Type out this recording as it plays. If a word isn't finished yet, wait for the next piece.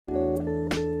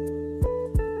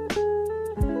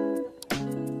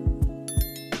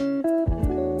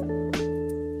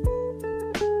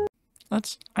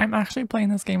I'm actually playing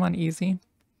this game on easy.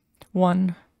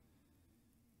 One,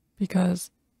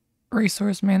 because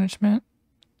resource management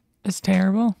is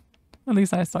terrible. At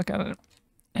least I suck at it.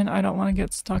 And I don't want to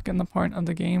get stuck in the part of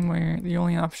the game where the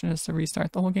only option is to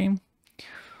restart the whole game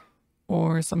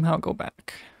or somehow go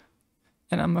back.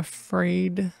 And I'm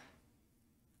afraid...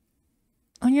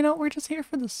 Oh, you know, we're just here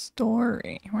for the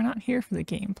story. We're not here for the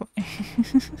gameplay.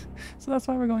 So that's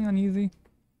why we're going on easy.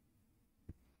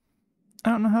 I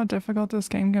don't know how difficult this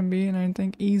game can be, and I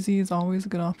think easy is always a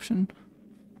good option.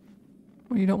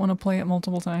 Where you don't want to play it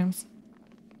multiple times.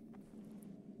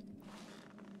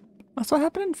 That's what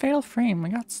happened in Fatal Frame. I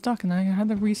got stuck and I had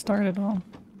to restart it all.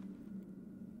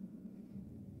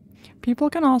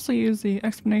 People can also use the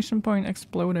exclamation point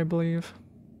explode, I believe.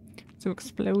 To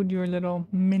explode your little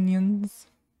minions.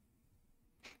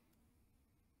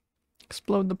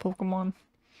 Explode the Pokemon.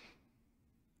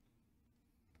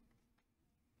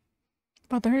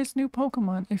 But there is new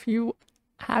Pokemon. If you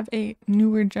have a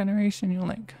newer generation, you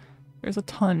like, there's a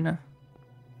ton.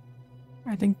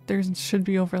 I think there should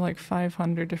be over like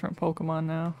 500 different Pokemon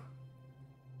now.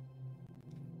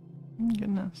 Oh my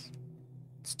goodness.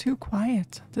 It's too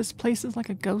quiet. This place is like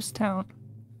a ghost town.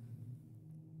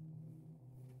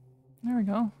 There we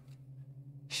go.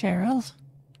 Cheryl?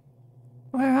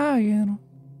 Where are you?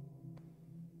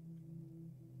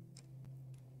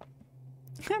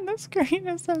 And the screen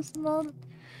is so small.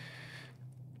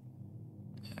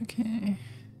 Okay.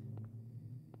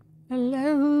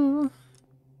 Hello?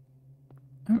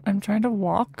 I'm trying to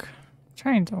walk.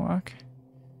 The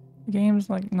game's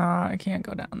like, nah, I can't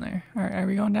go down there. Alright, are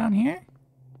we going down here?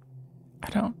 I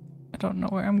don't know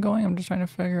where I'm going. I'm just trying to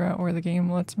figure out where the game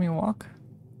lets me walk.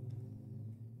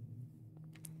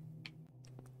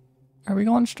 Are we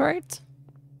going straight?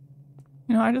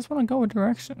 You know, I just want to go a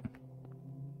direction.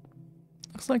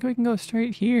 Looks like we can go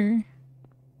straight here.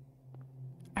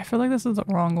 I feel like this is the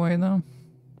wrong way though.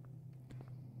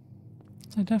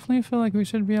 So I definitely feel like we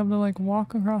should be able to like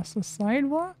walk across the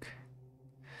sidewalk.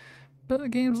 But the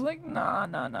game's like, nah,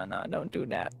 don't do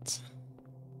that.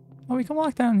 Oh, we can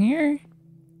walk down here.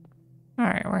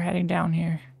 Alright, we're heading down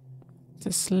here. It's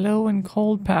a slow and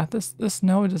cold path. This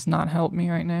snow does not help me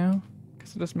right now.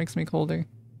 Because it just makes me colder.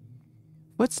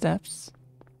 Footsteps?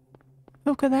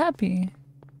 Who could that be?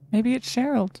 Maybe it's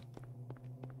Cheryl.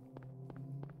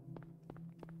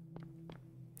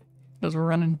 Just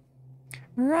running.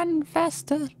 Run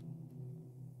faster.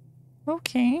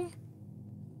 Okay.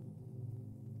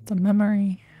 It's a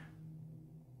memory.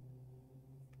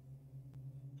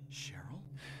 Cheryl?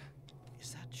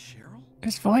 Is that Cheryl?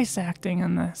 There's voice acting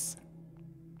in this.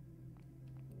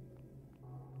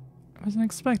 I wasn't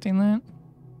expecting that.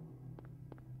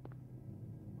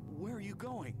 Where are you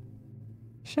going?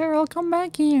 Cheryl, come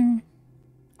back here.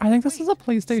 I think this is a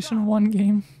PlayStation 1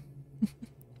 game.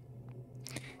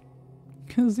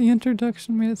 Because the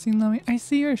introduction made it seem that way. I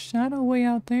see your shadow way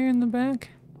out there in the back.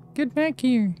 Get back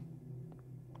here.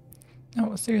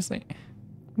 Oh, seriously.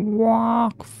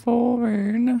 Walk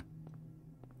forward.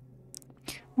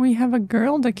 We have a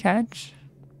girl to catch.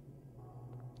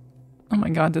 Oh my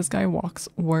god, this guy walks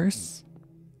worse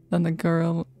than the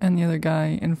girl and the other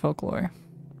guy in Folklore.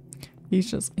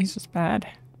 He's just bad.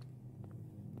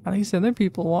 At least other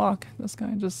people walk. This guy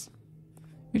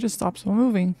he just stops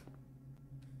moving.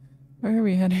 Where are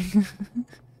we heading?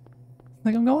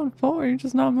 Like, I'm going forward, you're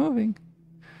just not moving.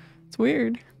 It's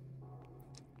weird.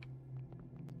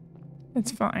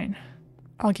 It's fine.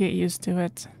 I'll get used to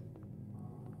it.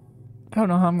 I don't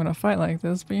know how I'm gonna fight like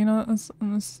this, but you know, it's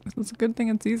a good thing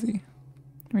it's easy.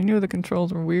 We knew the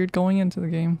controls were weird going into the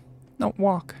game. No,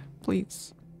 walk,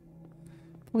 please.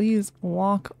 Please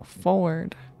walk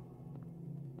forward.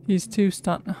 He's too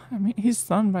stunned. I mean, he's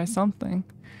stunned by something.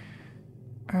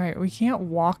 Alright, we can't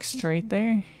walk straight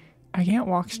there. I can't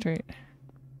walk straight.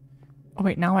 Oh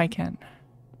wait, now I can.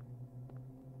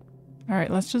 Alright,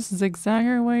 let's just zigzag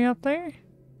our way up there.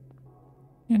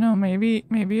 You know, maybe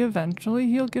eventually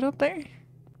he'll get up there.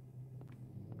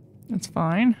 It's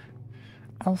fine.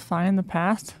 I'll find the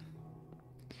path.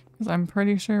 Because I'm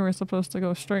pretty sure we're supposed to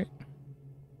go straight.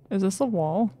 Is this a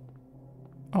wall?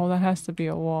 Oh, that has to be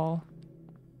a wall.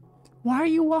 Why are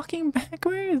you walking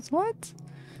backwards? What?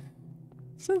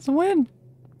 Since when?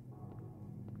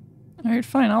 Alright,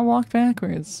 fine, I'll walk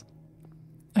backwards.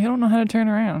 I don't know how to turn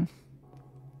around.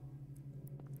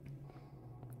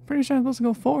 Pretty sure I'm supposed to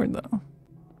go forward though.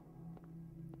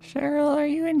 Cheryl, are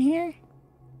you in here?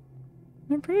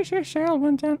 I'm pretty sure Cheryl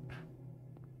went down.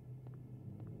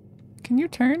 Can you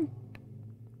turn?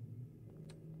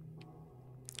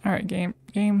 Alright,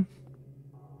 game.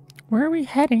 Where are we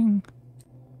heading?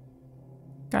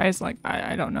 Guys, like,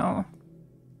 I don't know.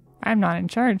 I'm not in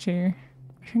charge here.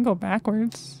 I can go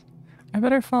backwards. I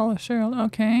better follow Cheryl.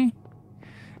 Okay.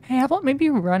 Hey, how about maybe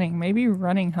running? Maybe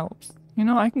running helps. You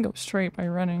know, I can go straight by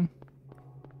running.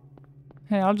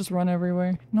 Hey, I'll just run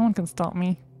everywhere. No one can stop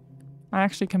me. I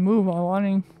actually can move while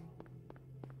running.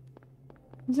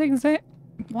 Zigzag.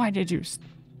 Why did you?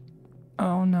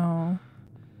 Oh no.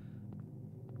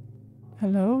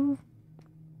 Hello?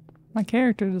 My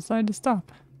character decided to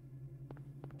stop.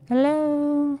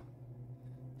 Hello?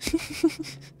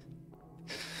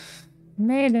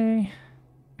 Mayday.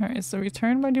 Alright, so we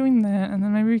turn by doing that, and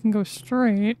then maybe we can go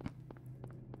straight.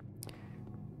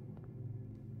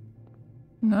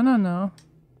 No, no, no.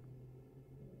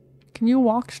 Can you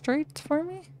walk straight for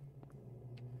me?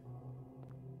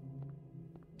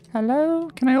 Hello?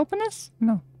 Can I open this?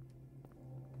 No.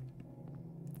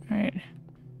 Alright.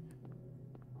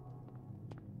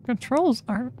 Controls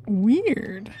are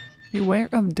weird. Beware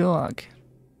of dog.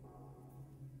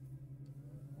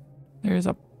 There's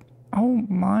a... Oh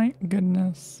my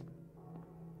goodness.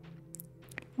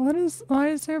 Why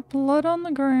is there blood on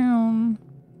the ground?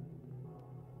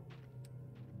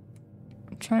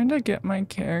 I'm trying to get my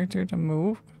character to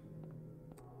move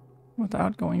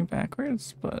without going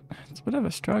backwards, but it's a bit of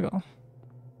a struggle.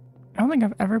 I don't think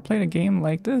I've ever played a game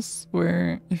like this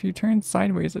where if you turn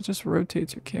sideways it just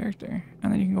rotates your character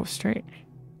and then you can go straight.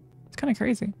 It's kind of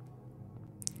crazy.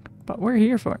 But we're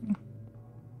here for it.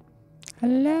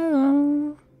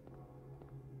 Hello?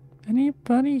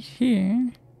 Anybody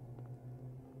here?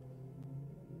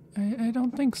 I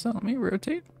don't think so. Let me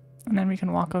rotate. And then we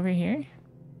can walk over here.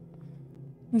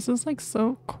 This is like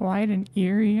so quiet and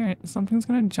eerie. Something's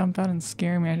gonna jump out and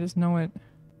scare me. I just know it.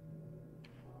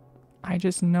 I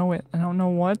just know it. I don't know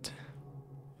what.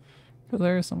 But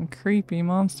there are some creepy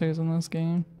monsters in this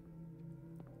game.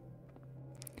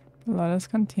 Let us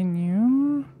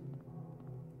continue.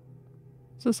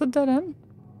 Is this a dead end?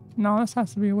 No, this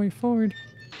has to be a way forward.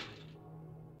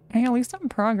 Hey, at least I'm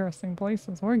progressing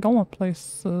places. We're going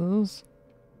places.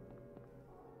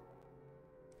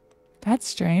 That's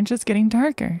strange. It's getting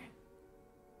darker.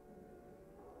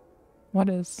 What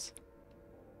is?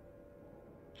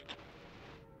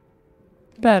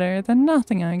 Better than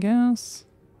nothing, I guess.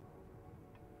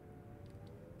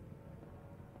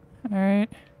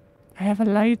 Alright. I have a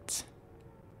light.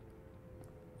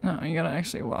 No, you gotta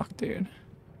actually walk, dude.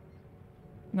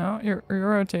 No, you're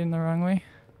rotating the wrong way.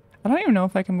 I don't even know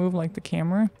if I can move like the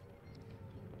camera.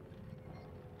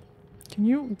 Can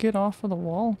you get off of the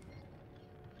wall?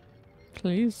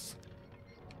 Please?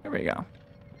 There we go.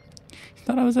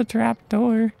 Thought it was a trap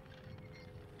door.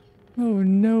 Oh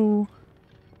no.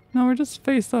 No, we're just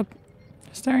face up,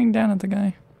 staring down at the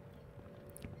guy.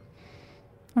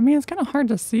 I mean, it's kind of hard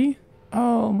to see.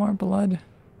 Oh, more blood.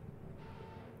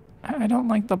 I don't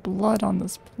like the blood on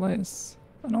this place.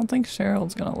 I don't think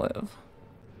Cheryl's gonna live.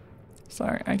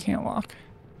 Sorry, I can't walk.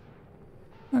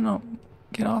 I don't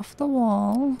get off the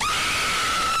wall.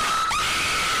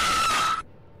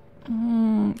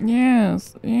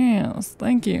 Yes, yes,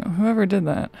 thank you. Whoever did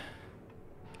that.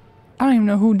 I don't even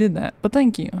know who did that, but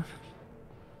thank you.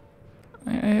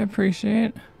 I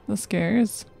appreciate the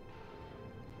scares.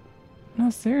 No,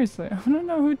 seriously, I want to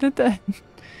know who did that.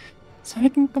 So I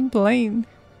can complain.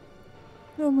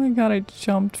 Oh my god, I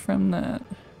jumped from that.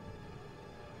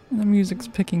 And the music's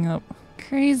picking up.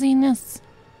 Craziness.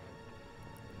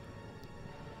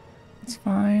 It's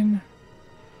fine.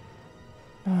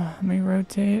 Let me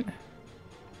rotate.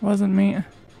 Wasn't me.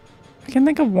 I can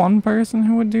think of one person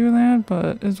who would do that,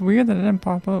 but it's weird that it didn't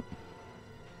pop up.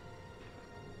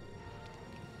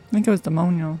 I think it was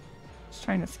Demonio. Just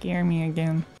trying to scare me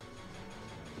again.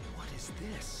 What is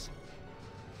this?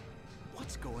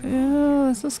 What's going on? Ew,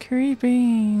 this is creepy.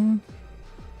 Can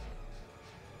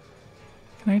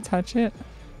I touch it?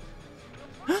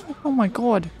 Oh my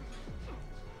god.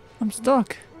 I'm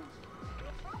stuck.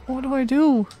 What do I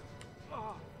do?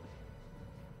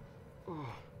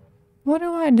 What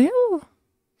do I do?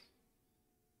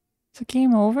 Is the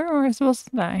game over or am I supposed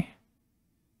to die?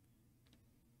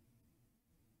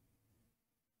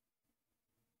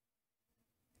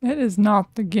 It is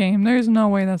not the game. There's no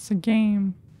way that's the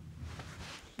game.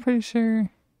 Pretty sure.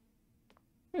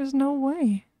 There's no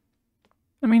way.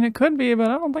 I mean, it could be, but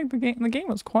I don't think the game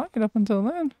was quiet up until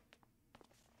then.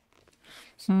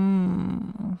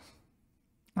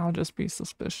 I'll just be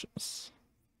suspicious.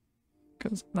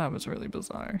 Because that was really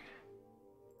bizarre.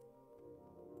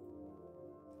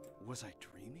 Was I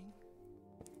dreaming?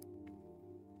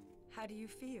 How do you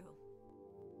feel?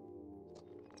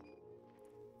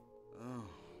 Oh,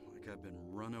 like I've been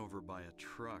run over by a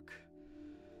truck.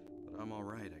 But I'm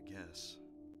alright, I guess.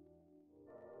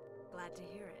 Glad to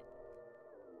hear it.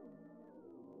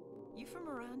 You from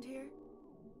around here?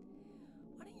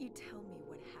 Why don't you tell me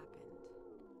what happened?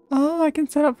 Oh, I can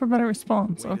set up for better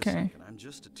response. Wait a Okay. second, I'm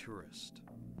just a tourist.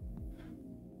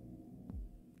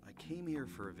 I came here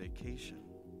for a vacation.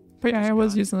 But yeah, Just I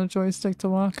was got using the joystick to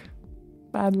walk.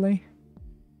 Badly.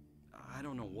 I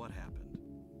don't know what happened.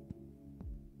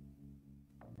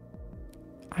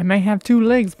 I may have 2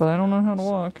 legs, but I don't know how to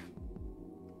walk.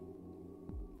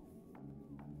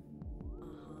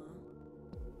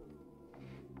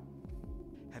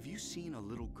 Have you seen a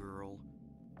little girl?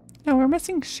 No, we're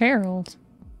missing Cheryl.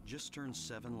 Just turned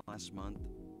 7 last month.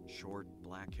 Short,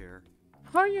 black hair.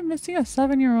 How are you missing a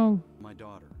 7-year-old? My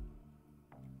daughter.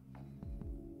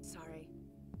 Sorry.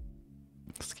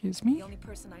 Excuse The me? only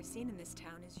person I've seen in this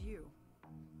town is you.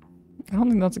 I don't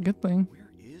think that's a good thing.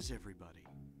 Where is everybody?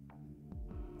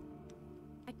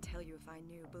 I'd tell you if I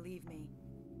knew, believe me.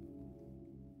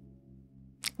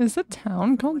 Is the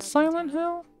town called Silent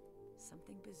Hill?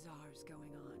 Something bizarre's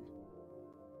going on.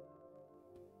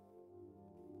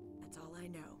 That's all I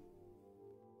know.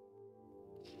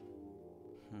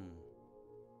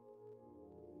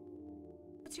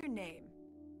 What's your name?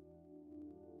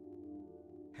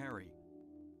 Harry.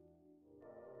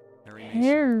 Harry Mason.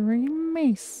 Harry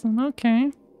Mason.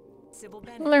 Okay. Sybil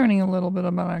Bennett. Learning a little bit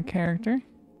about our character.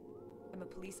 I'm a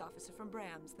police officer from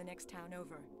Brams, the next town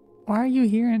over. Why are you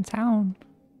here in town?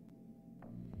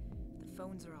 The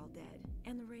phones are all dead,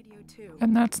 and the radio too.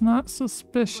 And that's not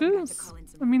suspicious?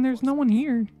 I mean, there's no one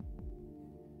here.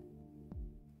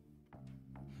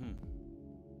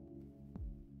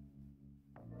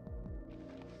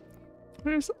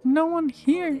 There's no one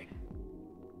here.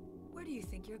 Where do you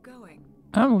think you're going?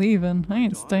 I'm leaving. I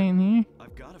ain't staying here.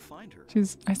 I've got to find her.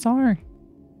 I saw her.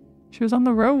 She was on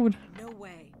the road. No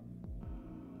way.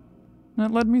 That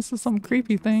led me to some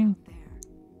creepy thing. There.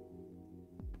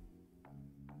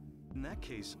 In that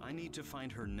case, I need to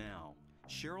find her now.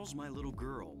 Cheryl's my little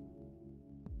girl.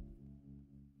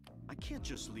 I can't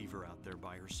just leave her out there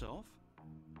by herself.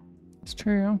 It's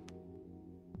true.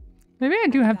 Maybe I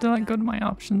do have to like go to my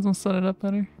options and set it up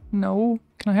better. No.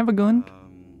 Can I have a gun?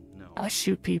 No. I'll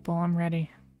shoot people. I'm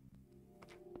ready.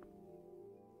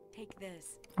 Take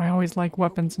this. I always like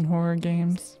weapons in horror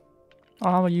games.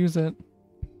 I'll use it.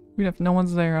 Even if no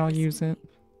one's there, I'll use it.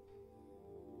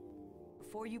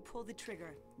 Before you pull the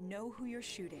trigger, know who you're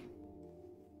shooting.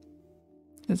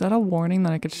 Is that a warning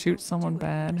that I could shoot Don't someone do it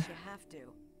unless bad? You have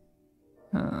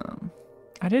to.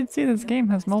 I did see this game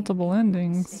has multiple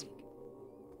endings. Mistake.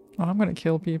 Oh, I'm gonna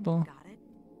kill people. Got it?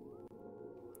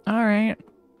 Alright.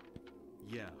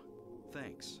 Yeah,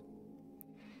 thanks.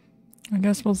 I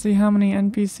guess we'll see how many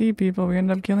NPC people we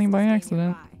end up killing by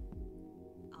accident.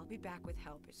 I'll be back with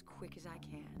help as quick as I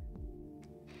can.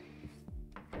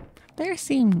 They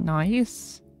seem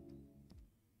nice.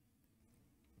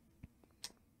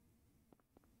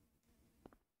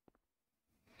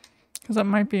 Because it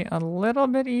might be a little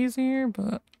bit easier,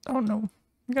 but I don't know.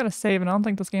 We gotta save, and I don't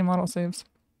think this game auto-saves.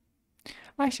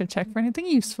 I should check for anything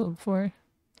useful before. It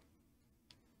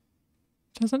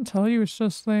doesn't tell you, it's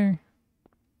just there.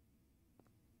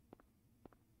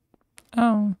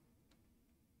 Oh.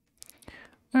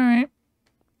 Alright.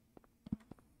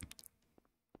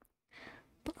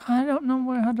 But I don't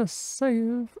know how to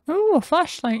save. Oh, a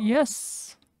flashlight,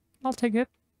 yes. I'll take it.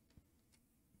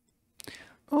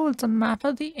 Oh, it's a map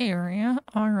of the area.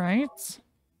 Alright.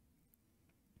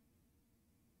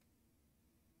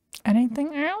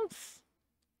 Anything else?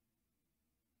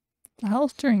 The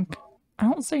health drink. I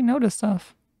don't say no to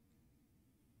stuff.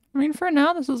 I mean, for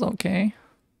now, this is okay.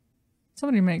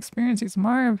 Somebody may experience these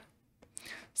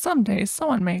Someday,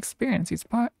 someone may experience these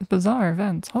bizarre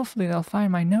events. Hopefully, they'll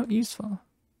find my note useful.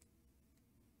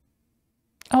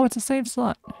 Oh, it's a save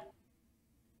slot.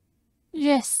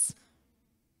 Yes!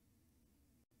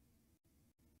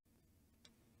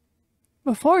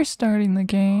 Before starting the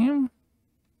game...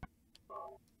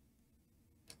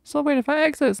 So wait, if I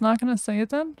exit, it's not gonna say it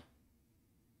then?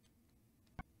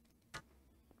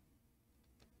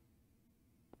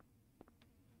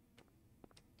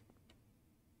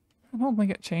 I don't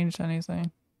think it changed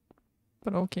anything.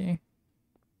 But okay.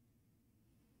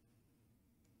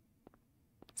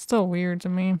 It's still weird to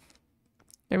me.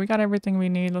 Okay, we got everything we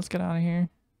need. Let's get out of here.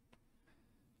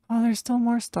 Oh, there's still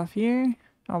more stuff here.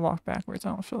 I'll walk backwards. I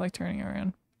don't feel like turning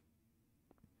around.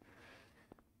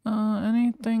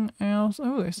 Anything else?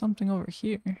 Oh, there's something over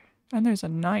here. And there's a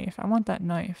knife. I want that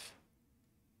knife.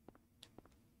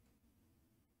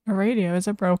 A radio. Is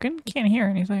it broken? Can't hear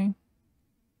anything.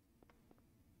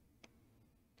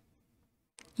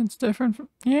 It's different from...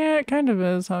 Yeah, it kind of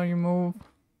is how you move.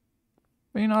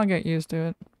 But you know, I'll get used to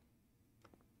it.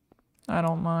 I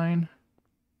don't mind.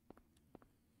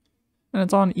 And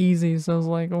it's on easy, so it's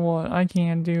like, what? I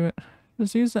can't do it.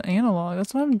 Just use the analog.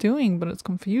 That's what I'm doing, but it's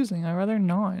confusing. I'd rather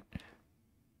not.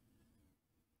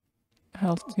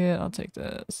 Health kit, I'll take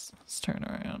this. Let's turn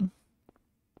around.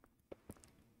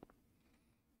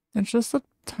 It's just the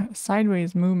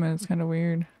sideways movement. It's kind of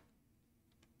weird.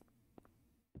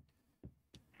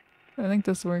 I think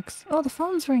this works. Oh, the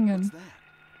phone's ringing. What's that?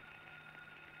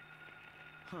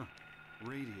 Huh.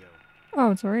 Radio.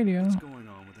 Oh, it's a radio. What's going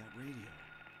on with that radio?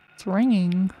 It's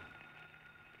ringing.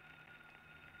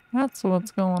 That's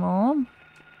what's going on.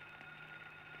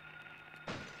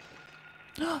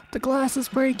 The glass is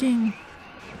breaking.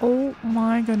 Oh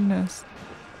my goodness.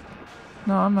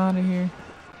 No, I'm out of here.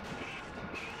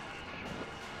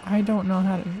 I don't know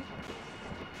how to...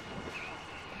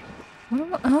 What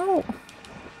am I... Oh!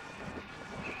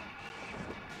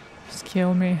 Just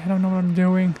kill me. I don't know what I'm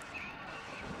doing.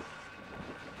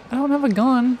 I don't have a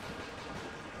gun.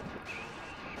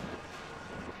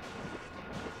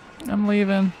 I'm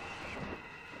leaving.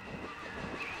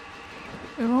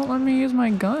 It won't let me use my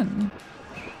gun.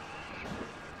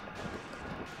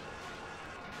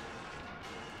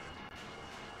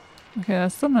 Okay,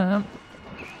 that's the map.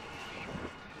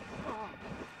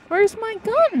 Where's my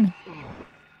gun?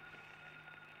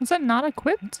 Is that not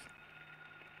equipped?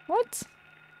 What?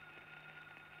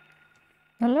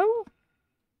 Hello?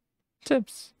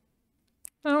 Tips.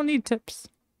 I don't need tips.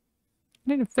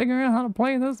 I need to figure out how to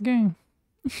play this game.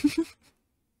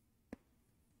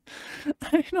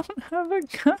 I don't have a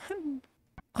gun.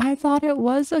 I thought it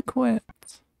was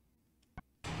equipped.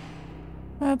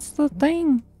 That's the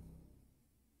thing.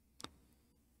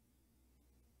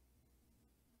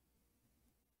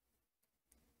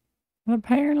 But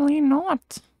apparently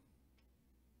not.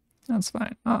 That's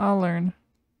fine. I'll learn.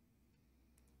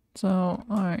 So,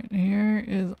 alright, here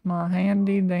is my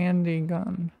handy dandy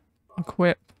gun.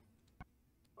 Equip.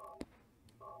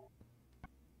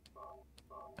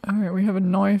 Alright, we have a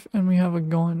knife and we have a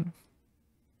gun.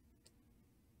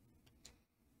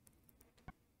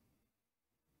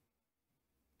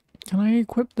 Can I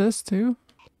equip this too?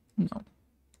 No.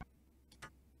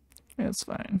 It's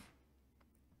fine.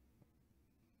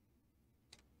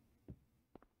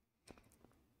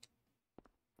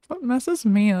 What messes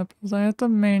me up is I have to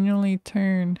manually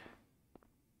turn.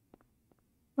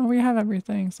 Oh, we have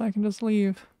everything, so I can just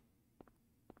leave.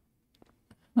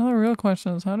 Now the real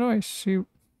question is, how do I shoot?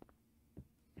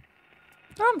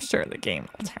 I'm sure the game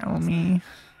will tell me.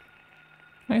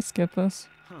 Can I skip this?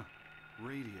 Huh.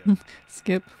 Radio.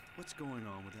 Skip. What's going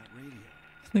on with that radio?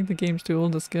 I think the game's too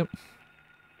old to skip.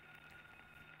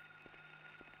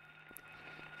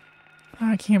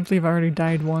 I can't believe I already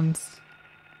died once.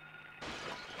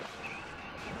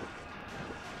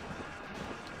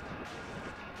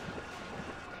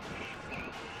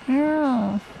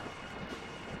 Ow.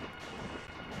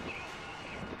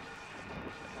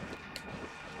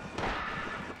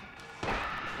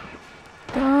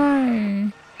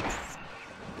 Die.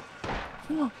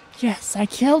 Oh, yes, I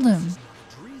killed him. It's not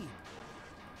a dream.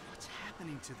 What's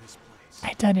happening to this place?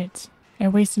 I did it. I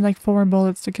wasted like 4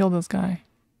 bullets to kill this guy.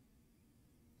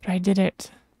 But I did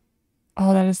it.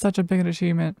 Oh, that is such a big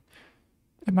achievement.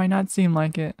 It might not seem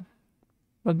like it,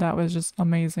 but that was just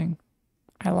amazing.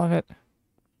 I love it.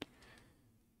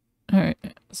 Alright,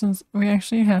 since we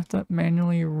actually have to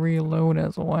manually reload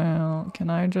as well, can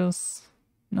I just...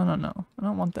 No, I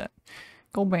don't want that.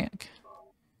 Go back.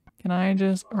 Can I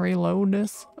just reload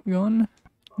this gun?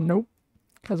 Nope,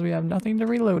 because we have nothing to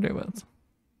reload it with.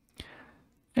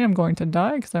 I am going to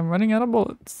die because I'm running out of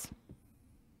bullets.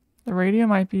 The radio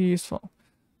might be useful.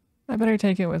 I better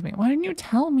take it with me. Why didn't you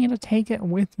tell me to take it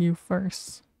with you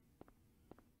first?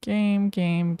 Game.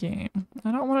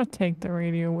 I don't want to take the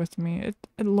radio with me.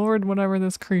 It lured whatever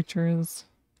this creature is.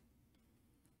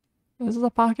 This is a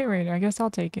pocket radio. I guess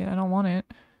I'll take it. I don't want it.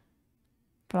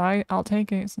 But I'll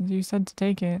take it since you said to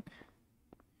take it.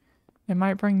 It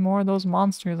might bring more of those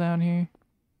monsters out here.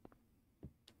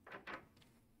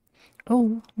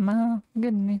 Oh my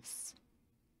goodness.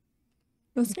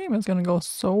 This game is gonna go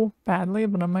so badly,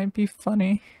 but it might be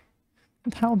funny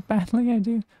with how badly I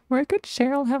do. Where could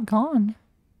Cheryl have gone?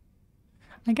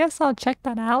 I guess I'll check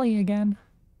that alley again.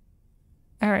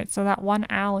 Alright, so that one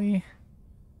alley.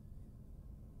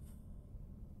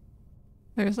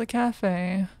 There's a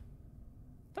cafe.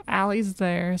 The alley's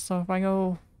there, so if I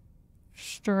go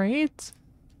straight...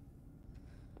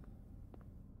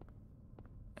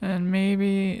 And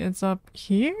maybe it's up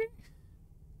here?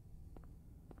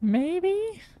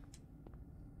 Maybe?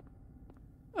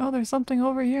 Oh, there's something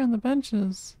over here on the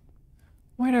benches.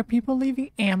 Wait, are people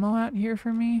leaving ammo out here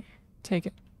for me? Take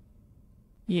it.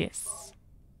 Yes.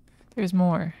 There's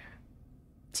more.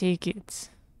 Take it.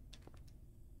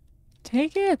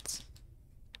 Take it!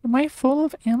 Am I full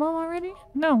of ammo already?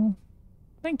 No.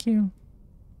 Thank you.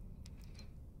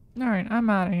 Alright, I'm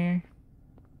out of here.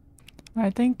 I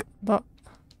think the...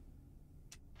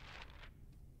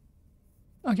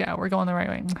 Okay, we're going the right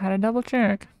way. I had to double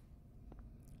check.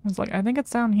 I was like, I think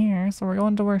it's down here, so we're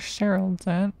going to where Cheryl's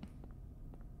at.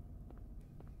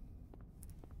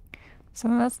 So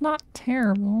that's not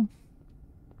terrible.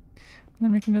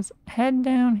 Then we can just head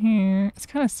down here. It's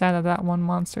kind of sad that that one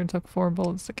monster took 4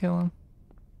 bullets to kill him.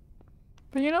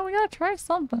 But you know, we gotta try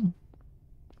something.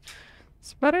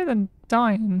 It's better than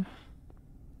dying.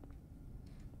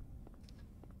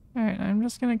 Alright, I'm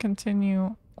just gonna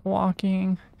continue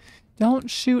walking.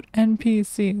 Don't shoot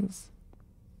NPCs.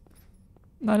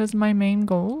 That is my main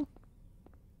goal.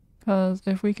 Because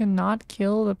if we cannot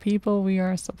kill the people we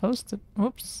are supposed to...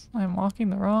 Whoops, I'm walking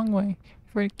the wrong way.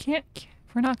 If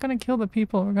we're not gonna kill the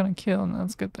people we're gonna kill, and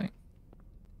that's a good thing.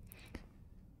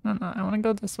 No, I wanna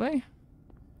go this way.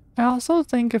 I also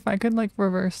think if I could like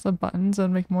reverse the buttons, it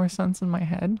would make more sense in my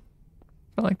head.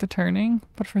 For like the turning,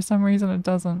 but for some reason it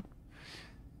doesn't.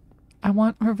 I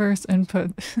want reverse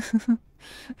input. I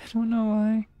don't know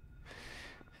why.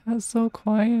 That's so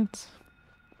quiet.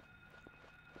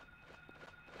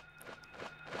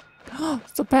 Oh,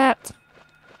 it's a bat!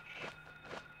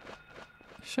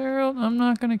 Cheryl, I'm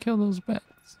not gonna kill those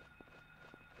bats.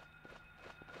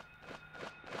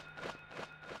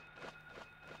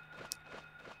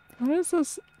 What is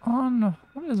this on?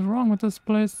 What is wrong with this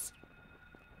place?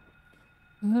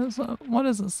 What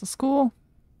is this? A school?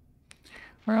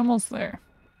 We're almost there.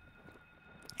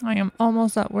 I am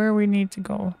almost at where we need to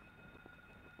go.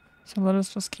 So let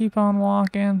us just keep on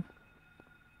walking.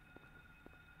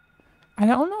 I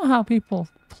don't know how people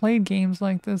played games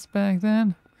like this back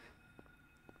then.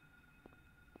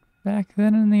 Back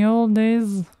then in the old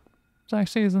days. Which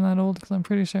actually isn't that old because I'm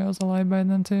pretty sure I was alive by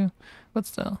then too. But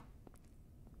still.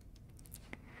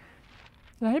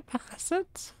 Did I pass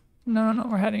it? No,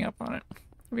 we're heading up on it.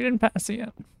 We didn't pass it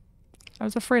yet. I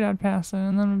was afraid I'd pass it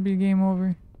and then it would be game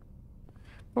over.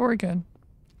 But we're good.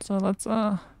 So let's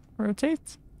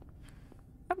rotate.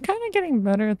 I'm kind of getting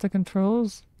better at the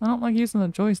controls. I don't like using the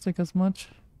joystick as much.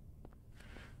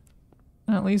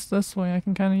 And at least this way I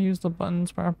can kind of use the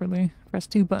buttons properly. Press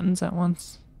 2 buttons at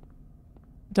once.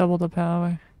 Double the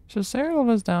power. So Sarah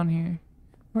was down here.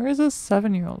 Where is this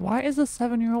 7-year-old? Why is this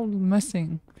 7-year-old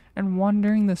missing and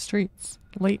wandering the streets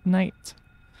late night?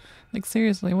 Like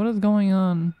seriously, what is going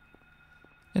on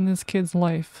in this kid's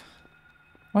life?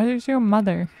 Why is your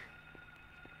mother?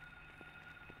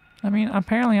 I mean,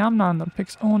 apparently I'm not in the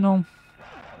pics. Oh no.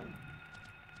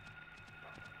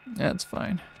 That's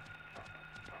fine.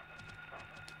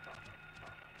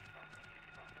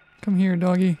 Come here,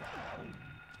 doggy.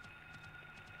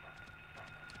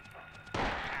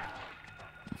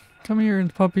 Come here,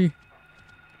 puppy.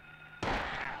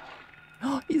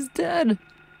 Oh, he's dead!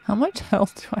 How much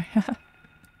health do I have?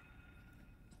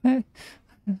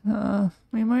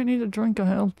 We might need to drink a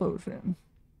health potion.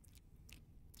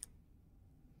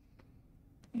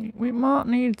 We might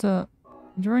need to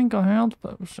drink a health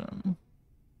potion.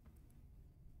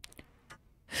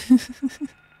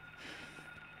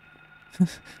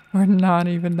 We're not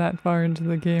even that far into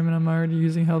the game and I'm already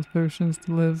using health potions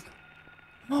to live.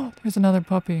 Oh, there's another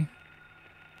puppy.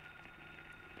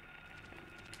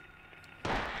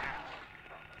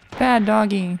 Bad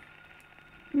doggy.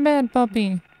 Bad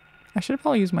puppy. I should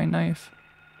probably use my knife.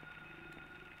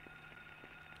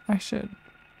 I should.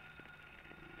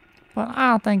 But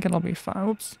I think it'll be fine.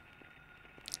 Oops.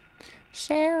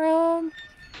 Cheryl.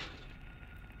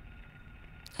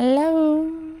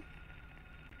 Hello.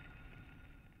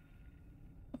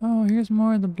 Oh, here's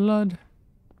more of the blood.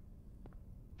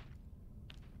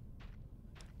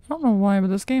 I don't know why, but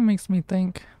this game makes me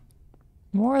think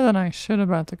more than I should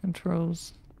about the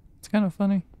controls. It's kind of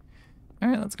funny.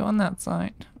 Alright, let's go on that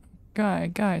side.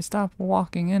 Guy, stop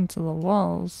walking into the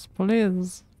walls,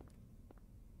 please.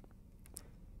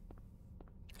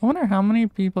 I wonder how many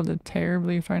people did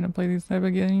terribly trying to play these type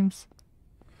of games.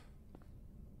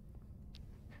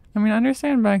 I mean, I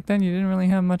understand back then you didn't really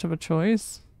have much of a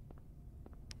choice.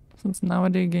 Since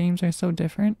nowadays games are so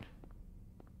different.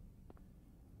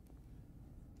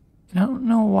 I don't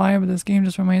know why, but this game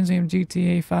just reminds me of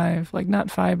GTA 5. Like, not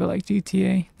 5, but like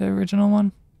GTA, the original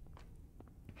one.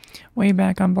 Way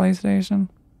back on PlayStation.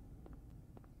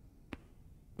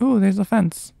 Ooh, there's a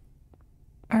fence.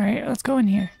 Alright, let's go in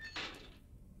here.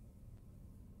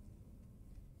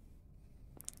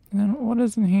 And then what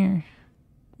is in here?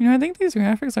 You know, I think these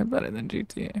graphics are better than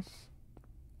GTA.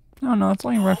 Oh no, it's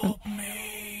only reference.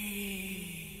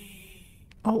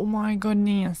 Oh my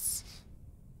goodness.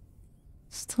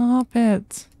 Stop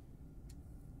it.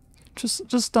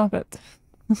 Just stop it.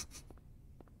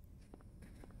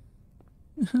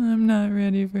 I'm not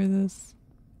ready for this.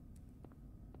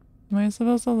 Am I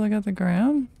supposed to look at the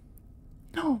ground?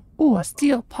 No. Oh, a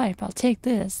steel pipe. I'll take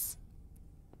this.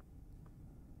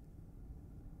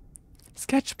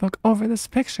 Sketchbook over this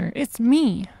picture. It's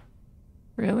me.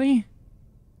 Really?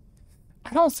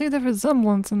 I don't see the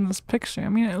resemblance in this picture. I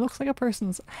mean, it looks like a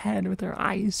person's head with their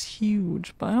eyes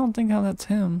huge, but I don't think how that's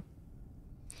him.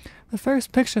 The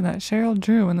first picture that Cheryl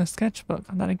drew in the sketchbook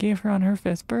that I gave her on her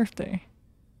 5th birthday.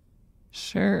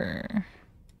 Sure.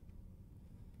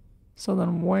 So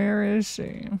then where is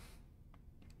she?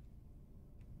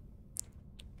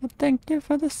 But thank you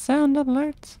for the sound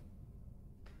alert.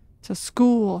 To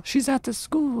school. She's at the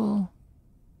school.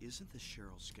 Isn't this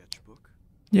Cheryl's sketchbook?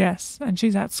 Yes, and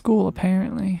she's at school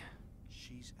apparently.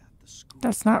 She's at the school.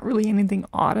 That's not really anything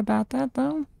odd about that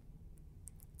though.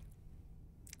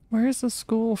 Where's the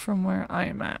school from where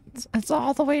I'm at? It's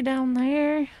all the way down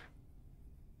there.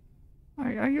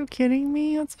 Are you kidding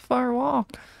me? That's a far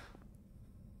walk.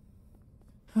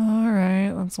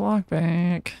 Alright, let's walk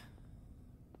back.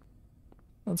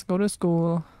 Let's go to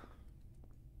school.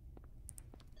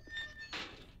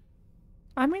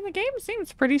 I mean, the game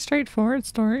seems pretty straightforward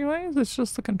story-wise. It's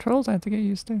just the controls I have to get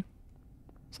used to.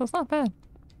 So it's not bad.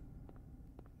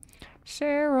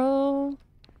 Cheryl.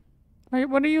 Alright,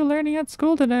 what are you learning at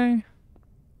school today?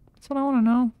 That's what I want to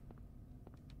know.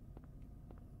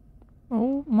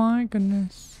 Oh my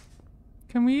goodness.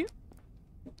 Can we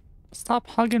stop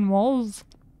hugging walls?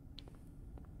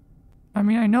 I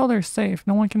mean, I know they're safe.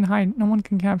 No one can hide. No one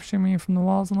can capture me from the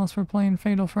walls unless we're playing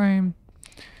Fatal Frame.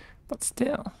 But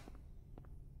still.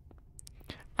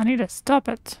 I need to stop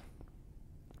it.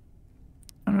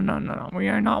 No. We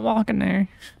are not walking there.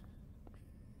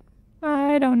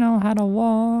 I don't know how to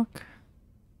walk.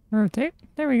 Rotate.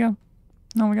 There we go.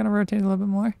 No, we gotta rotate a little bit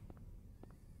more.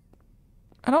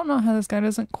 I don't know how this guy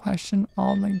doesn't question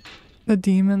all the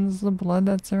demons, the blood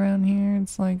that's around here.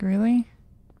 It's like, really?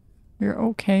 You're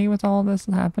okay with all this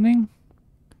happening?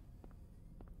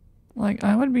 Like,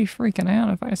 I would be freaking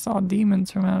out if I saw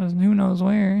demons from out of who knows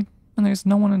where. And there's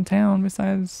no one in town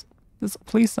besides this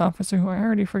police officer who I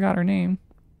already forgot her name.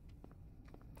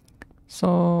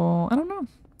 So, I don't know.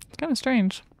 It's kind of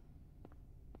strange.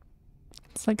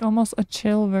 It's like almost a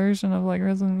chill version of like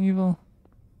Resident Evil.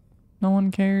 No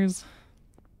one cares.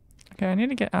 Okay, I need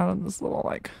to get out of this little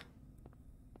like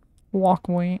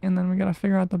walkway and then we gotta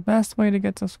figure out the best way to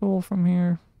get to school from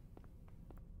here.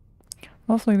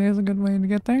 Hopefully there's a good way to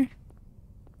get there.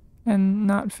 And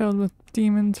not filled with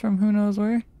demons from who knows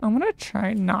where. I'm gonna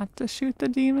try not to shoot the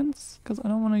demons because I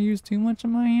don't want to use too much of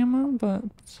my ammo, but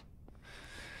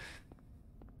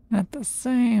at the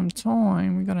same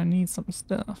time we're gonna need some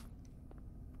stuff.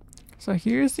 So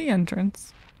here's the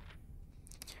entrance.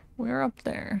 We're up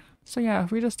there. So yeah,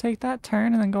 if we just take that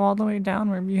turn and then go all the way down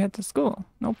where we head to school,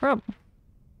 no problem.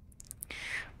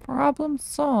 Problem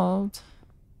solved.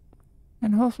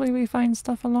 And hopefully we find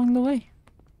stuff along the way.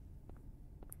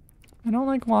 I don't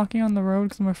like walking on the road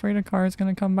because I'm afraid a car is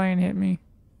going to come by and hit me.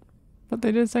 But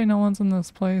they did say no one's in this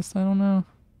place. I don't know.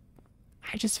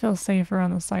 I just feel safer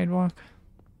on the sidewalk.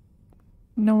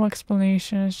 No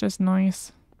explanation. It's just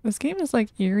nice. This game is like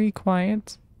eerie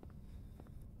quiet.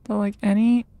 But like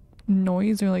any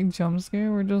noise or like jump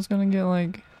scare, we're just gonna get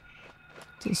like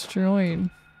destroyed.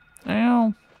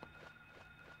 Ow.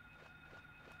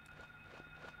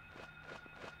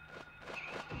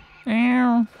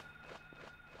 Ow.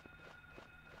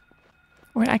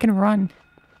 Wait, I can run.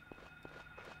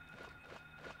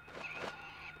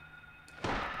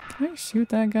 Can I shoot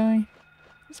that guy?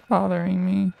 He's bothering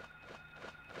me.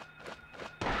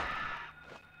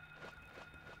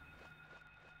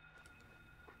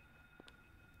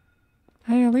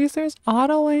 Hey, at least there's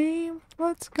auto aim.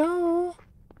 Let's go.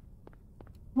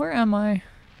 Where am I?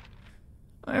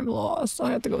 I'm lost.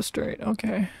 I have to go straight.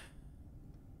 Okay.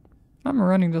 I'm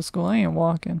running to school. I ain't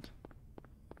walking.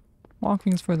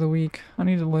 Walking's for the weak. I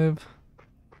need to live.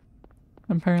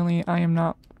 Apparently, I am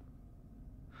not.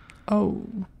 Oh.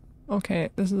 Okay,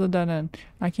 this is a dead end.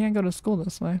 I can't go to school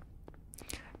this way.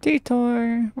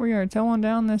 Detour! We are going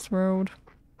down this road.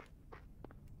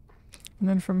 And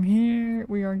then from here,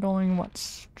 we are going, what,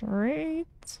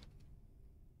 straight?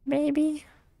 Maybe?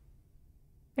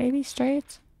 Maybe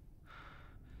straight?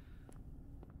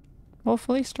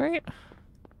 Hopefully straight?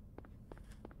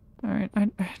 Alright, I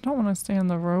don't want to stay on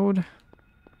the road.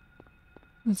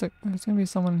 There's gonna be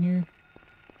someone here.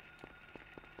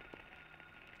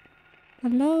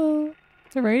 Hello?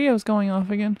 The radio's going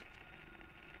off again.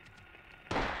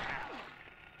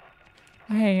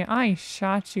 Hey, I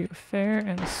shot you fair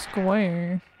and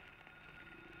square.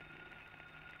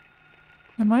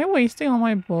 Am I wasting all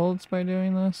my bullets by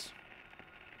doing this?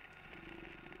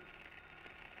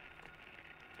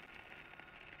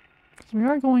 Because we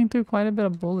are going through quite a bit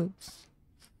of bullets.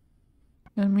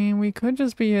 I mean, we could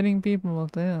just be hitting people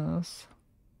with this.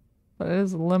 But it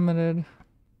is limited.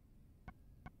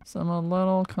 So I'm a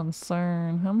little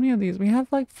concerned. How many of these? We have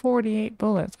like 48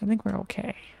 bullets. I think we're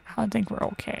okay. I think we're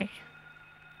okay.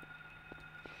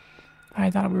 I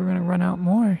thought we were gonna run out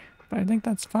more, but I think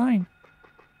that's fine.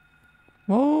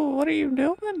 Whoa, what are you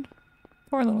doing?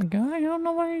 Poor little guy. I don't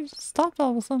know why he stopped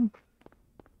all of a sudden.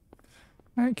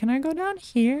 Alright, can I go down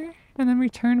here and then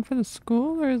return for the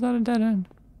school, or is that a dead end?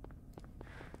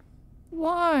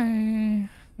 Why?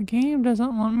 The game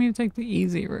doesn't want me to take the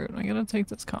easy route. I gotta take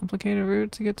this complicated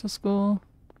route to get to school.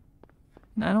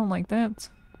 And I don't like that.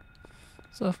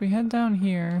 So if we head down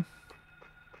here,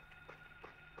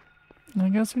 I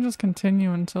guess we just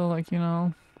continue until, like, you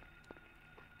know,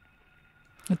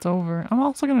 it's over. I'm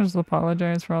also gonna just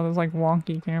apologize for all this, like,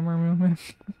 wonky camera movement.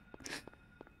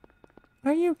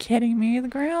 Are you kidding me? The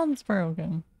ground's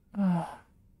broken. Ugh.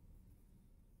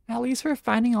 At least we're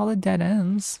finding all the dead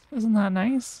ends. Isn't that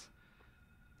nice?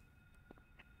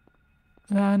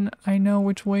 Then I know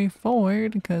which way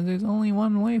forward, because there's only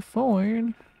one way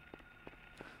forward.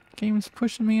 Game's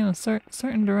pushing me in a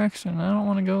certain direction. I don't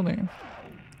want to go there.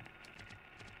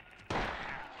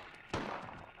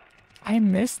 I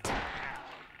missed.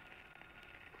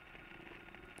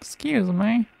 Excuse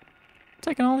me.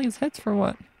 Taking all these hits for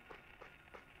what?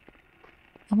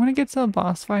 I'm gonna get to the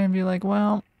boss fight and be like,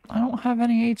 well, I don't have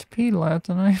any HP left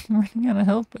and I'm running out of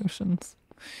health potions.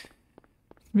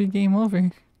 It'll be game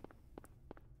over.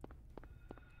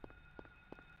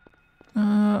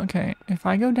 Okay. If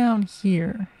I go down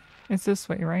here, it's this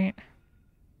way, right?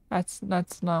 That's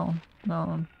no.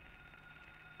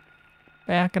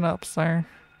 Backing up, sir.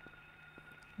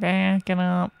 Backing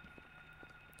up.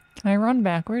 Can I run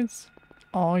backwards?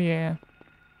 Oh yeah.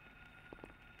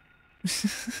 This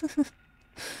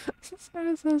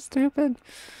is so stupid.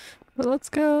 But let's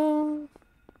go.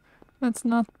 That's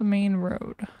not the main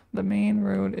road. The main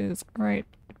road is right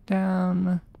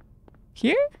down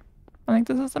here? I think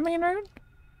this is the main road.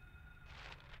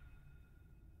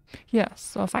 Yes,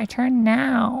 so if I turn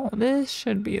now, this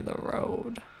should be the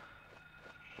road.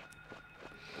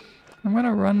 I'm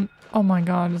gonna run. Oh my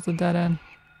god, it's a dead end.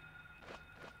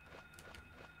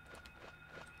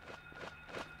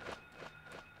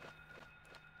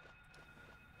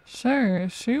 Sure,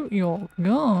 shoot your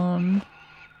gun.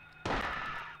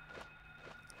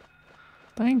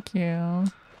 Thank you.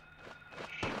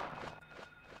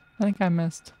 I think I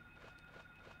missed.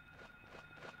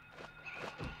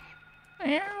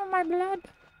 Ow, my blood.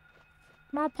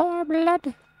 My poor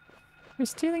blood. You're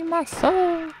stealing my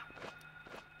soul.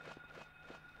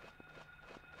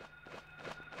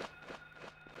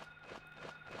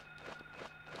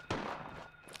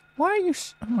 Why are you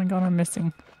oh my god, I'm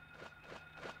missing.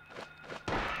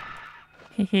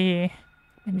 Hehe.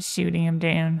 I'm shooting him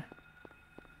down.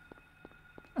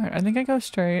 Alright, I think I go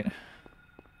straight.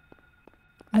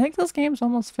 I think this game's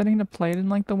almost fitting to play it in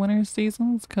like the winter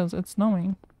seasons because it's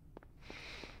snowing.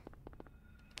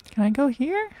 Can I go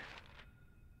here?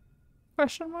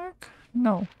 Question mark?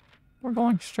 No. We're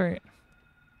going straight.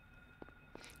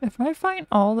 If I find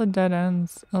all the dead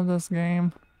ends of this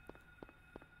game,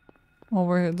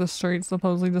 where the street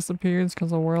supposedly disappears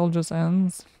because the world just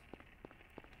ends,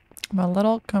 I'm a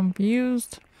little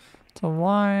confused to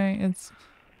why it's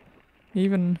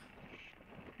even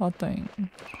a thing.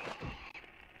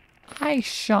 I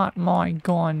shot my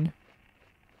gun.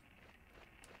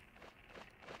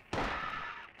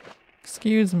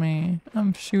 Excuse me,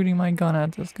 I'm shooting my gun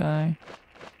at this guy.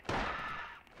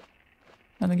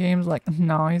 And the game's like,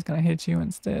 no, he's gonna hit you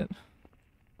instead.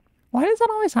 Why does that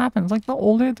always happen? It's like the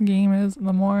older the game is,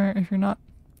 the more, if you're not,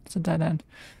 it's a dead end.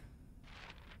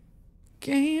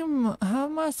 Game, how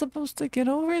am I supposed to get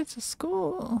over to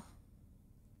school?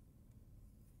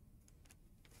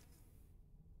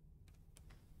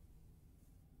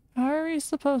 How are we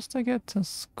supposed to get to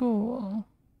school?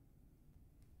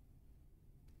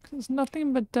 Because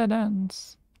nothing but dead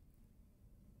ends.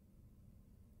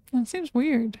 And it seems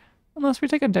weird. Unless we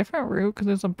take a different route, because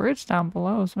there's a bridge down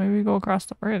below, so maybe we go across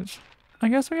the bridge. I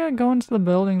guess we gotta go into the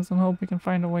buildings and hope we can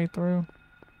find a way through.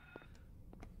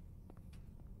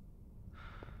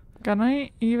 Can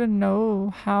I even know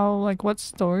how, like, what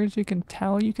stores you can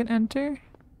tell you can enter?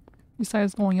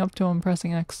 Besides going up to them and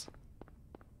pressing X.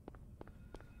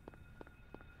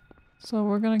 So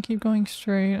we're gonna keep going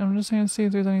straight. I'm just gonna see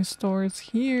if there's any stores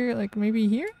here, like maybe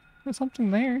here? There's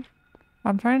something there.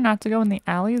 I'm trying not to go in the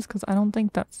alleys because I don't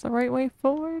think that's the right way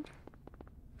forward.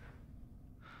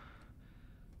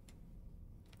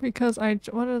 Because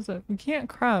what is it? You can't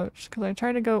crouch because I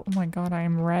try to go. Oh my god, I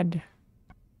am red.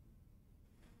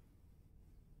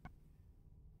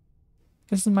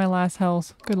 This is my last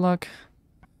health. Good luck.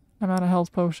 I'm out of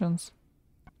health potions.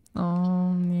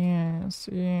 Yes,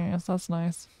 yes, that's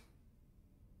nice.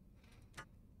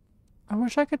 I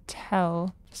wish I could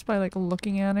tell just by like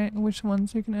looking at it which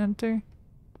ones you can enter.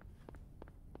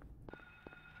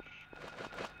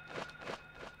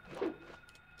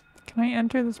 Can I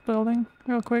enter this building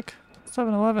real quick?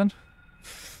 7-Eleven.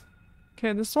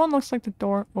 Okay, this one looks like the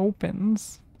door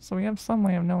opens, so we have some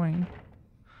way of knowing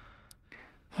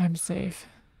I'm safe.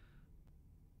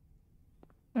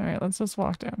 Alright, let's just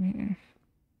walk down here.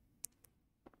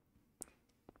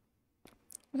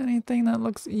 Anything that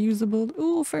looks usable.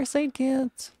 Ooh, first aid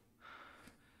kit.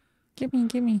 Gimme,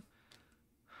 gimme.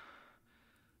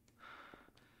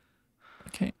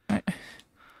 Okay, I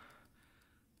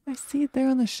see it there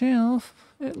on the shelf.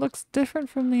 It looks different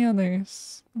from the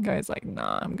others. The guy's like,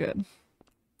 nah, I'm good.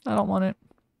 I don't want it.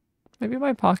 Maybe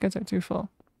my pockets are too full.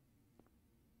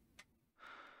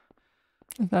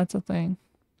 If that's a thing.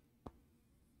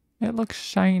 It looks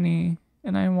shiny,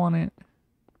 and I want it.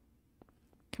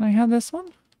 Can I have this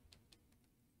one?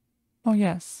 Oh,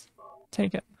 yes.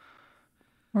 Take it.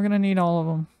 We're gonna need all of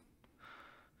them.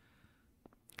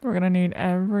 We're gonna need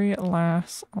every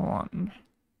last one.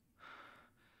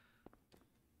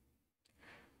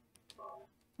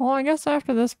 Well, I guess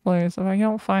after this place, if I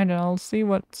don't find it, I'll see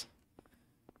what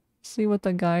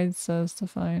the guide says to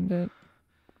find it.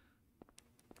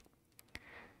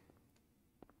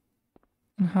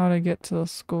 And how to get to the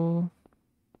school.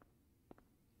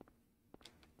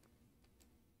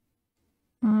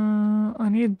 I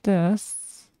need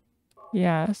this.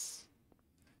 Yes.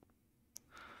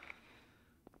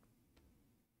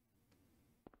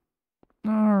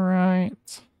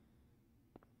 Alright.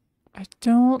 I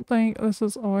don't think this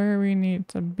is where we need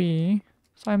to be.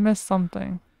 So I missed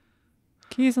something.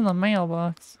 Keys in the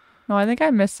mailbox. No, I think I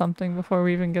missed something before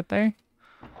we even get there.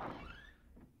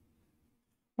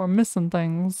 We're missing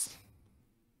things.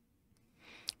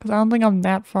 Because I don't think I'm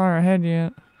that far ahead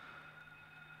yet.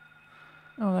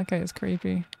 Oh, that guy is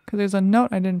creepy. Because there's a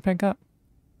note I didn't pick up.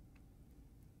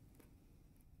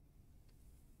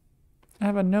 I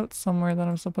have a note somewhere that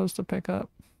I'm supposed to pick up.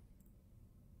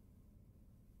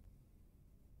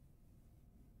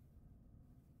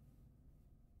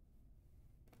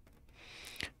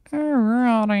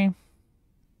 Alrighty.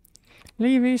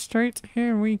 Levy Street,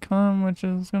 here we come, which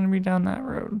is going to be down that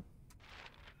road.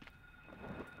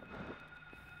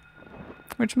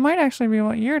 Which might actually be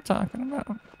what you're talking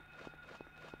about.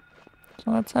 So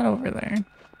let's head over there.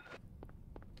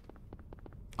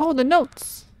 Oh, the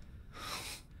notes!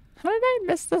 How did I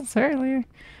miss this earlier?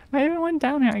 I even went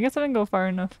down here. I guess I didn't go far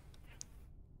enough.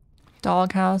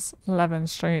 Doghouse, 11th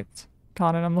Street.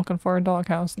 Got it. I'm looking for a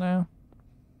doghouse now.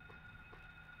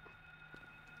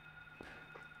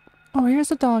 Oh,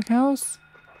 here's a doghouse.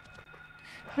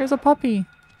 Here's a puppy.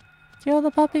 Kill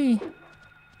the puppy.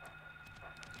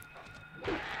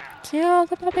 Kill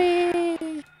the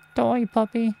puppy. Die,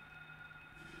 puppy.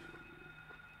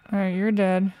 Alright, you're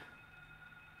dead.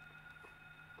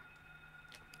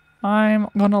 I'm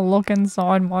gonna look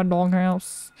inside my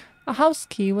doghouse. A house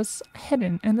key was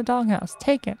hidden in the doghouse.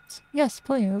 Take it. Yes,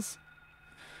 please.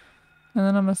 And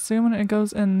then I'm assuming it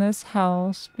goes in this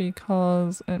house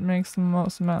because it makes the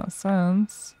most amount of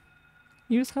sense.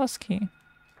 Use house key.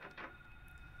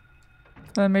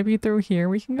 Then maybe through here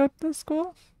we can go to the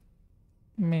school?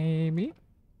 Maybe.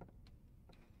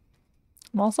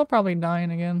 I'm also probably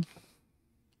dying again.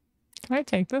 Can I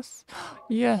take this?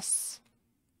 Yes.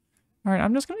 Alright,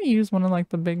 I'm just gonna use one of like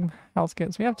the big health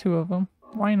kits. We have 2 of them.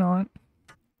 Why not?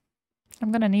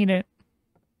 I'm gonna need it.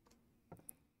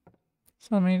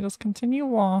 So let me just continue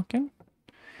walking.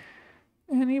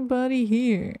 Anybody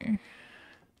here?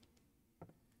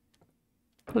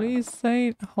 Please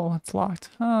say... Oh, it's locked.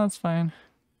 Oh, that's fine.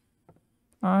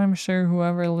 I'm sure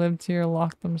whoever lived here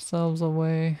locked themselves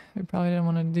away. They probably didn't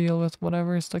want to deal with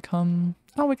whatever's to come.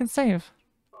 Oh, we can save.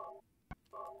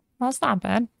 Well, that's not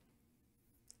bad.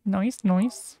 Nice,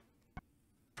 nice.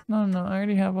 No, I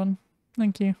already have one.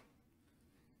 Thank you.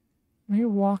 Let me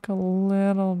walk a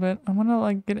little bit. I want to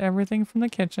like get everything from the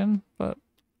kitchen, but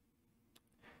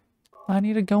I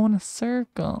need to go in a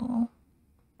circle.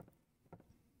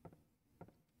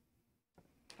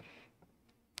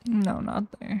 No, not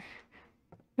there.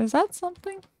 Is that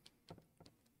something?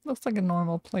 Looks like a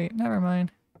normal plate. Never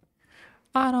mind.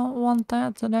 I don't want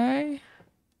that today.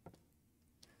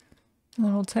 And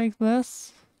then we'll take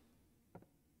this.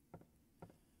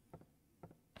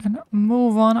 And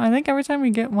move on. I think every time we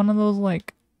get one of those,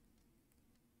 like,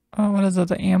 oh, what is it,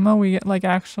 the ammo, we get like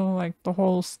actual, like the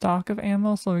whole stock of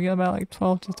ammo, so we get about like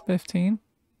 12 to 15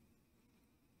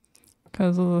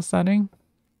 because of the setting.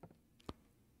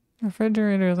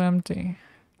 Refrigerator is empty.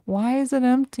 Why is it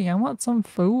empty? I want some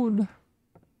food.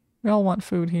 We all want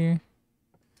food here.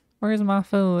 Where's my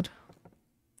food?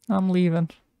 I'm leaving.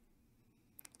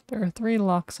 There are 3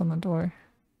 locks on the door.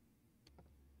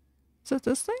 Is it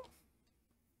this thing?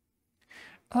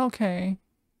 Okay.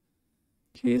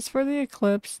 Keys for the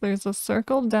eclipse. There's a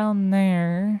circle down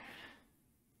there.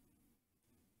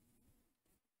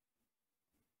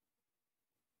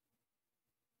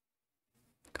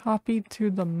 Copy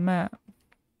to the map.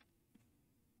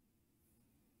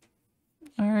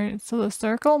 Alright, so the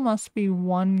circle must be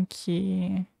 1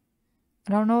 key.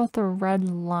 I don't know what the red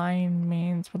line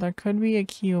means, but there could be a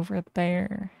key over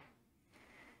there.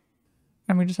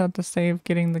 And we just have to save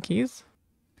getting the keys.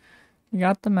 We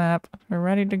got the map. We're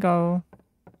ready to go.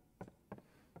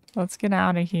 Let's get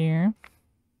out of here.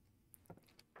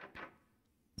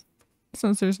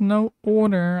 Since there's no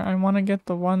order, I want to get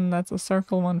the one that's a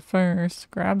circle one first.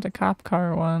 Grab the cop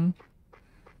car one.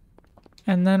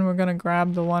 And then we're gonna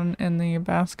grab the one in the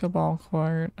basketball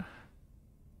court.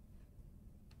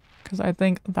 Because I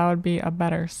think that would be a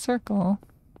better circle.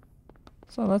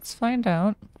 So let's find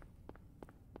out.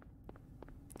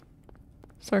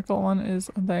 Circle one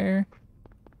is there.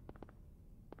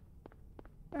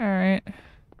 Alright.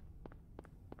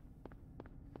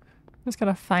 Just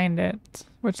gotta find it.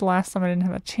 Which last time I didn't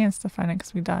have a chance to find it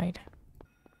because we died.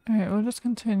 Alright, we'll just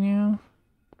continue.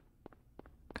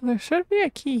 Because there should be a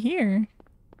key here.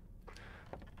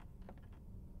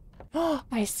 Oh,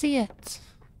 I see it!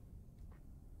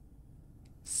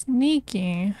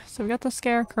 Sneaky. So we got the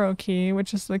scarecrow key,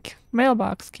 which is the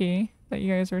mailbox key that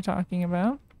you guys were talking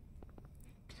about.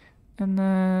 And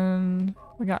then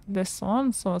we got this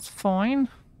one, so it's fine.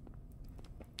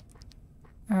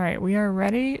 Alright, we are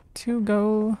ready to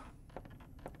go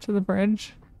to the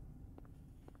bridge.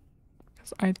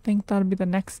 Because I think that'll be the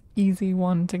next easy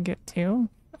one to get to.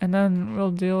 And then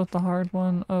we'll deal with the hard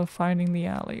one of finding the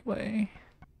alleyway.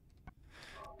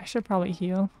 I should probably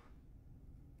heal.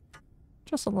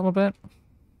 Just a little bit.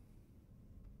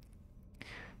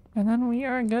 And then we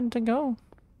are good to go.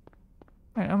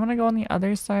 Alright, I'm gonna go on the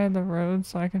other side of the road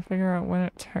so I can figure out when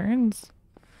it turns.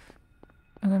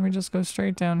 And then we just go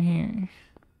straight down here.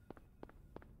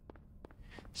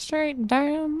 Straight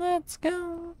down, let's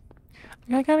go.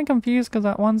 I got kind of confused because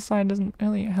that one side doesn't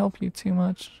really help you too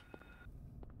much.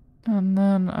 And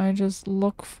then I just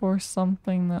look for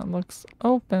something that looks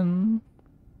open.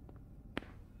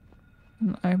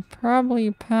 And I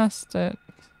probably passed it.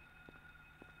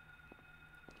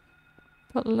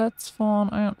 But let's fall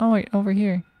on. Oh wait, over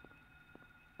here.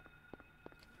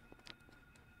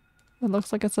 It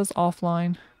looks like it says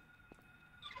offline.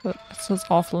 But it says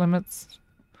off limits.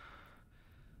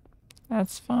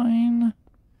 That's fine.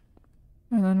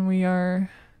 And then we are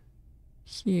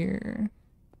here.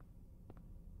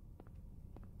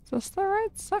 Is this the right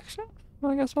section?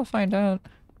 Well, I guess we'll find out.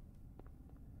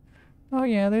 Oh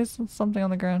yeah, there's something on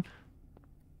the ground.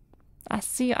 I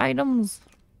see items!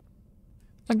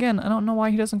 Again, I don't know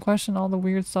why he doesn't question all the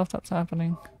weird stuff that's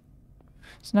happening.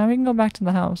 So now we can go back to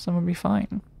the house and we'll be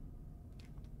fine.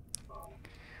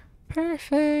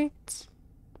 Perfect!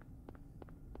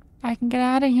 I can get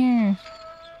out of here!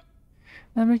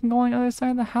 Then we can go on the other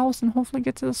side of the house and hopefully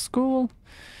get to the school.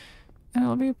 And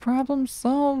it'll be problem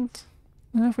solved.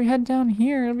 And if we head down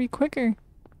here, it'll be quicker.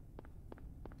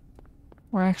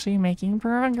 We're actually making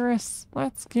progress.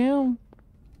 Let's go.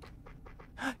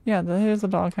 Yeah, here's the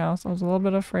doghouse. I was a little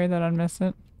bit afraid that I'd miss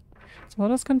it. So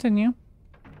let us continue.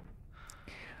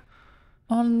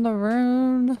 On the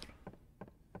road.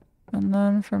 And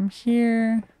then from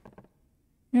here...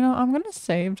 You know, I'm gonna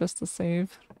save just to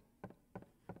save.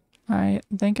 I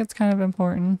think it's kind of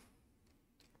important.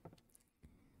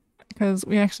 Because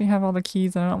we actually have all the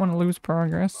keys and I don't want to lose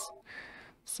progress.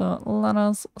 So let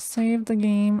us save the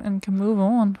game and can move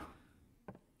on.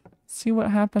 See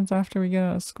what happens after we get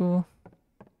out of school.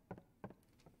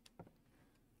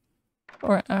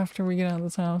 Or after we get out of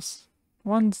this house.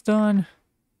 One's done.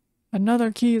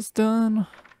 Another key is done.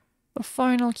 The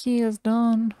final key is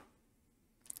done.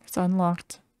 It's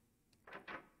unlocked.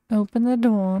 Open the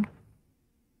door.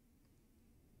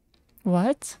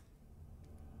 What?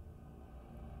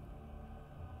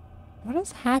 What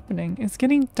is happening? It's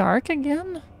getting dark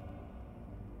again?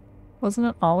 Wasn't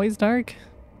it always dark?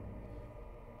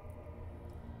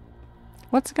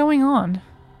 What's going on?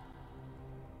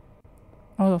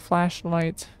 Oh, the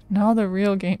flashlight. Now the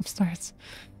real game starts.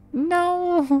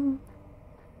 No!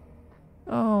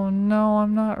 Oh no,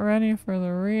 I'm not ready for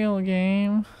the real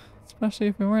game. Especially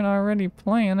if we weren't already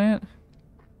playing it.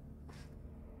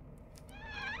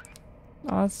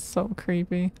 Oh, that's so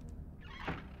creepy.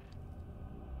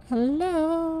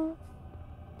 Hello?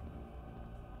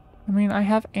 I mean, I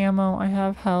have ammo, I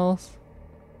have health.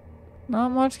 Not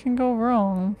much can go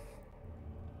wrong.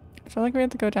 I feel like we have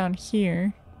to go down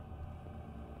here.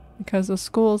 Because the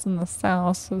school's in the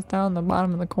south, so it's down the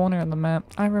bottom of the corner of the map.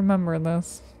 I remember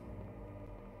this.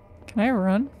 Can I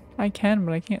run? I can,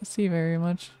 but I can't see very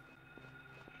much.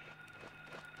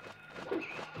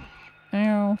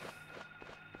 Ow.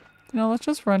 No, let's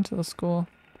just run to the school.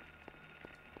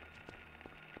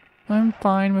 I'm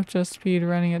fine with just speed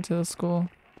running it to the school.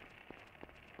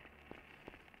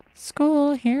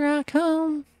 School, here I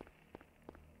come.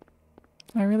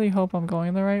 I really hope I'm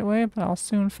going the right way, but I'll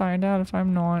soon find out if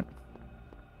I'm not.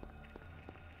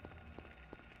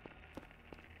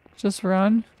 Just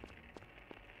run.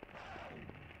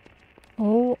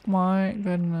 Oh my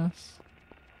goodness.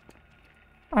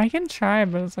 I can try,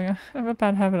 but it's like I have a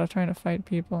bad habit of trying to fight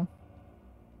people.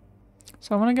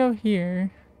 So I want to go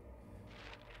here.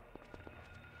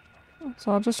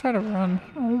 So I'll just try to run.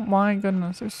 Oh my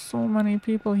goodness, there's so many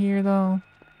people here though.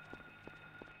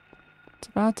 It's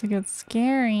about to get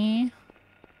scary.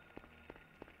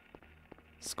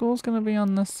 School's gonna be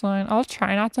on this side. I'll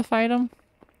try not to fight them.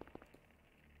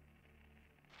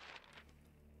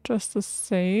 Just to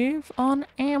save on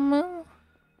ammo.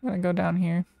 I'm gonna go down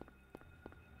here.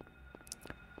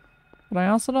 But I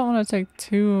also don't want to take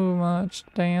too much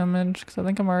damage because I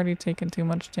think I'm already taking too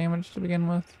much damage to begin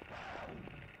with.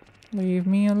 Leave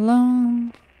me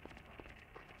alone.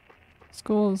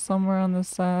 School is somewhere on this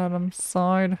side. I'm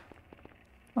sorry.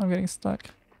 I'm getting stuck.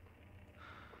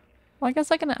 Well, I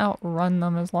guess I can outrun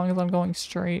them as long as I'm going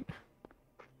straight.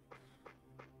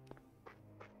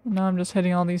 Now I'm just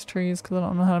hitting all these trees because I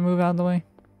don't know how to move out of the way.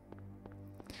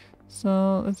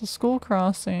 So, there's a school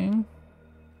crossing.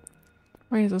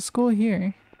 Wait, is a school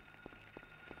here?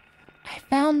 I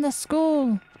found the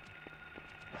school!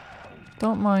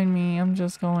 Don't mind me, I'm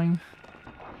just going.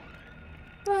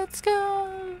 Let's go!